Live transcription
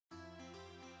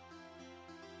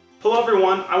Hello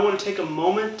everyone, I want to take a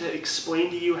moment to explain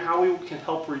to you how we can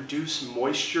help reduce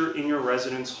moisture in your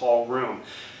residence hall room.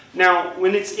 Now,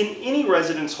 when it's in any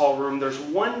residence hall room, there's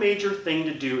one major thing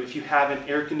to do if you have an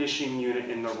air conditioning unit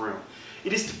in the room.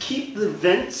 It is to keep the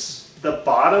vents, the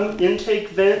bottom intake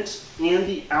vent and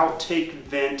the outtake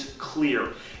vent clear.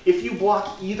 If you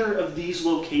block either of these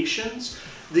locations,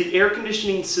 the air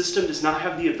conditioning system does not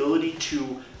have the ability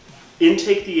to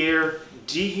intake the air,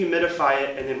 dehumidify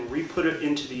it, and then re-put it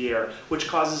into the air, which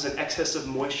causes an excess of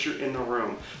moisture in the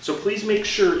room. So please make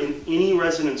sure in any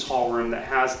residence hall room that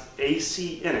has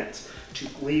AC in it to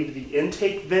leave the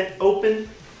intake vent open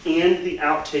and the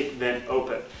outtake vent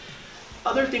open.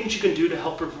 Other things you can do to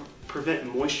help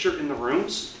prevent moisture in the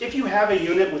rooms: if you have a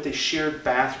unit with a shared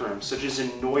bathroom, such as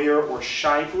in Neuer or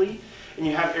Shively, and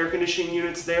you have air conditioning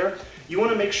units there, you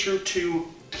want to make sure to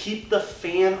keep the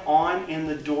fan on and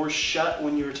the door shut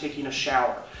when you're taking a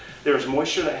shower. There's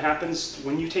moisture that happens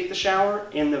when you take the shower,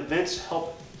 and the vents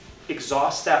help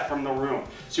exhaust that from the room.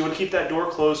 So you want to keep that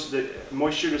door closed so that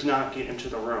moisture does not get into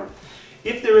the room.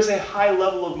 If there is a high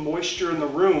level of moisture in the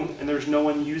room and there's no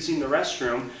one using the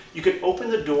restroom, you can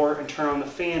open the door and turn on the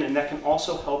fan, and that can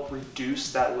also help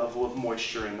reduce that level of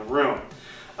moisture in the room.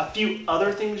 A few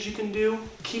other things you can do: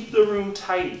 keep the room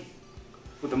tidy.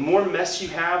 The more mess you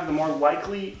have, the more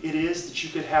likely it is that you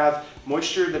could have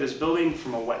moisture that is building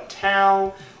from a wet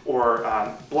towel or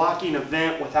blocking a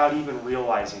vent without even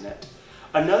realizing it.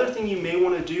 Another thing you may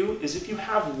want to do is, if you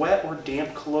have wet or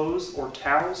damp clothes or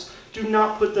towels, do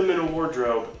not put them in a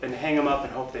wardrobe and hang them up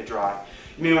and hope they dry.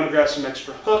 You may want to grab some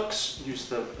extra hooks, use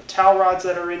the towel rods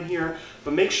that are in here,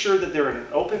 but make sure that they're in an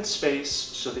open space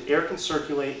so the air can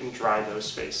circulate and dry those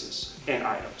spaces and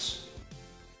items.